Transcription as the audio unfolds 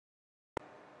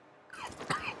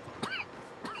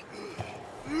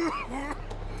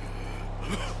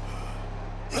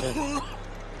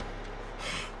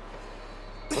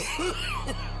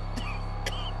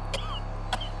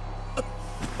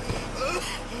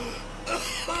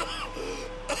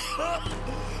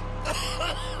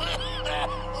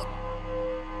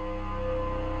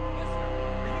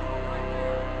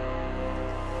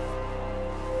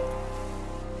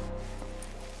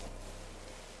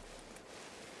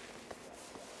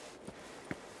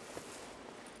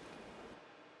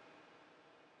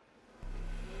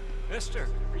Mister,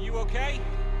 are you okay?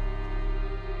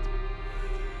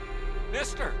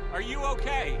 Mister, are you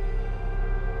okay?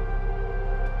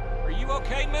 Are you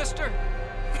okay, mister?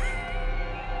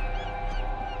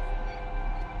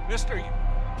 Mister,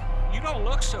 you don't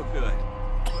look so good.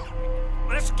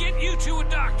 Let's get you to a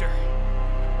doctor.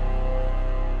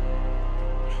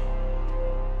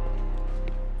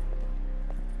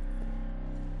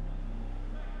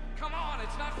 Come on,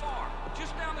 it's not far.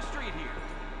 Just down the street here.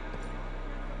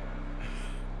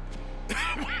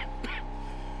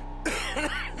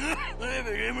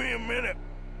 Give me a minute.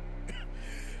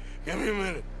 Give me a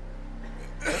minute.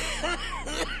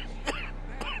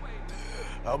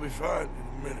 I'll be fine in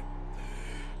a minute.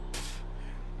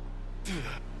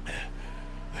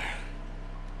 There.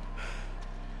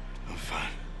 I'm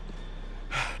fine.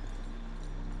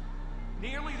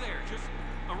 Nearly there, just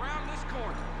around this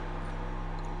corner.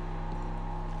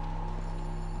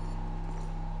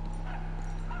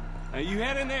 Now you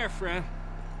head in there, friend.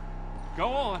 Go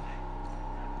on.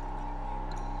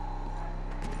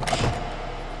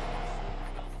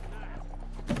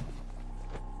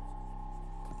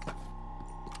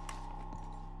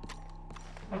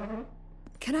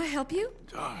 Can I help you?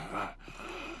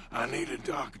 I need a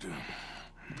doctor.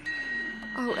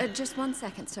 Oh, just 1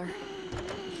 second, sir.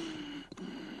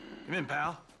 Come in,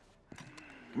 pal.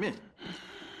 Come in.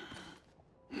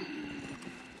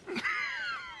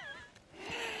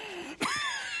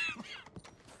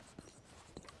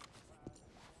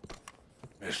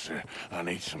 Mister, I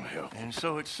need some help. And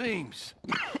so it seems.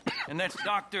 And that's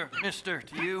Dr. Mister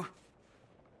to you?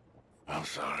 I'm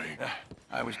sorry.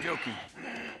 I was joking.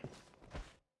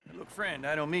 Look, friend,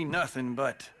 I don't mean nothing,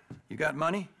 but you got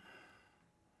money?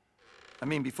 I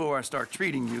mean, before I start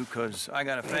treating you, 'cause I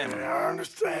got a family. Yeah, I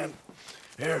understand.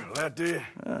 Here, that do.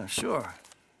 Sure.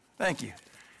 Thank you.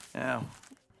 Now,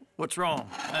 what's wrong?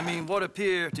 I mean, what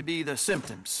appear to be the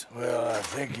symptoms? Well, I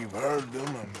think you've heard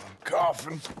them. I'm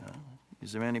coughing.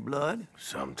 Is there any blood?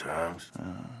 Sometimes.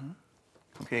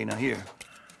 Okay, now here.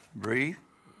 Breathe.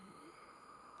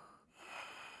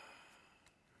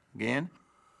 Again.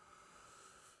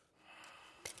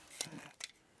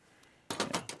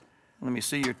 Let me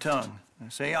see your tongue.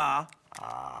 Say ah.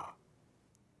 Ah.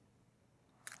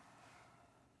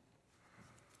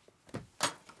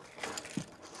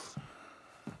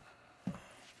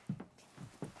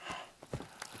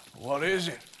 What is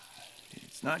it?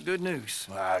 It's not good news.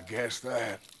 I guess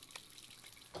that.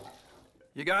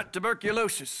 You got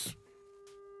tuberculosis.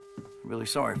 Really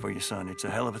sorry for you, son. It's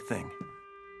a hell of a thing.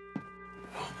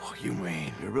 What you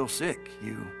mean? You're real sick.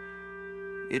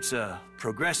 It's a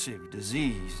progressive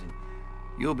disease, and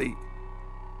you'll be...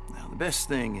 Now, the best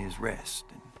thing is rest,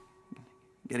 and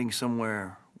getting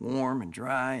somewhere warm and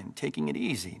dry and taking it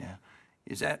easy. Now,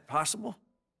 is that possible?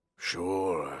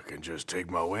 Sure, I can just take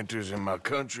my winters in my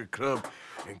country club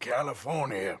in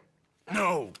California.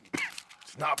 No,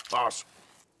 it's not possible.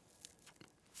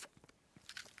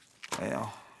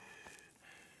 Well,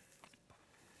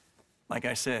 like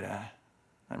I said,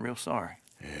 I'm real sorry.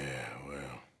 Yeah,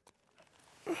 well...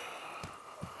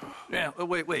 Yeah,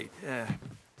 wait.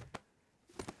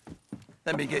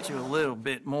 Let me get you a little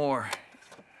bit more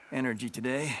energy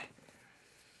today.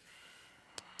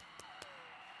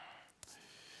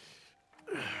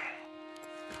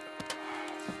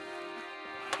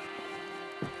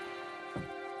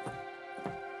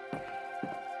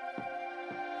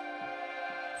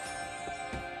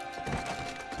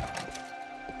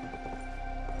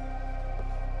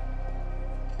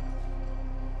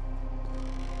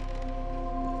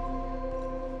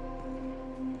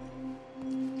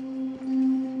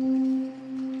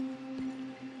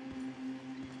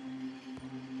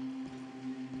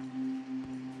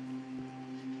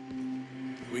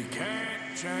 We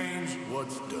can't change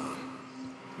what's done.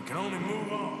 We can only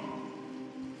move on.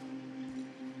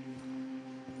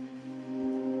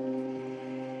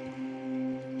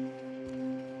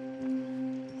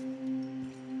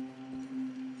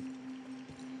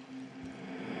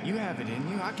 You have it in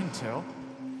you, I can tell.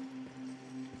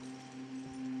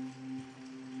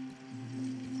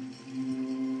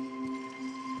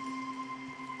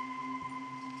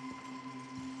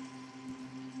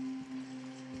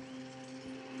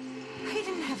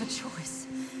 choice.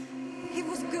 He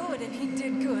was good and he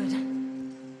did good.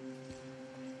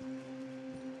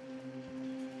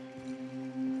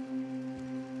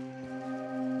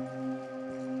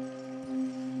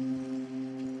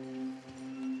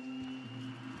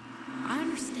 I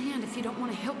understand if you don't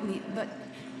want to help me, but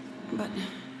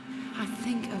I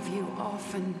think of you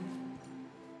often.